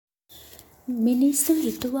මිනිස්සු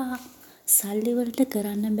හිතුවා සල්ලි වලට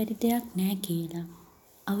කරන්න බැරි දෙයක් නෑ කියලා.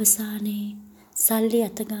 අවසානයේ සල්ලි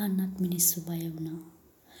අත ගන්නත් මිනිස්සු බය වුණා.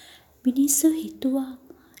 මිනිස්සු හිතුවා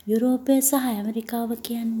යුරෝපය සහ ඇමරිකාව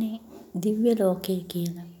කියන්නේ දිව්‍ය ලෝකය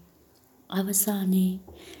කියලා. අවසානයේ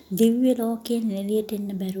දිව්‍ය ලෝකයෙන් එළියට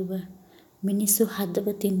එන්න බැරුව මිනිස්සු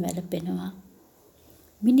හදවතින් වැළපෙනවා.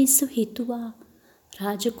 මිනිස්සු හිතුවා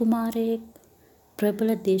රාජකුමාරයෙක් ප්‍රබල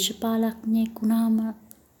දේශපාලඥයෙක් වුණාම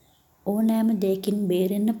ඕනෑම දෙයකින්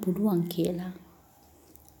බේරෙන්න පුළුවන් කියලා.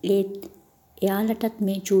 ඒත් එයාලටත්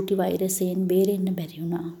මේ චූටි වෛරසයෙන් බේරෙන්න බැරි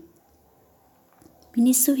වුණා.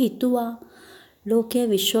 මිනිස්සු හිතුවා ලෝකයේ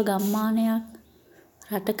විශ්ව ගම්මානයක්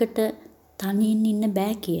රටකට තනියෙන් ඉන්න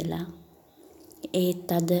බෑ කියලා.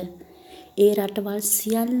 ඒත් අද ඒ රටවල්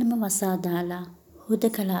සියල්ලම වසා දාලා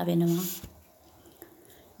හුදකලා වෙනවා.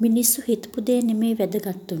 මිනිස්සු හිතපු දේ නෙමේ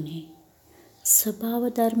වැදගත් උනේ. ස්වභාව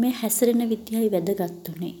ධර්මයේ හැසිරෙන විදියයි වැදගත්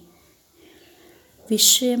උනේ.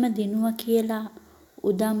 විශ්වයම දිනුවා කියලා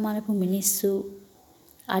උදම් මරපු මිනිස්සු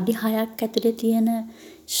අඩි 6ක් ඇතුලේ තියෙන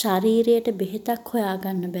ශරීරයට බෙහෙතක්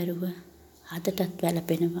හොයාගන්න බැරුව අදටත්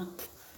වැළපෙනවා.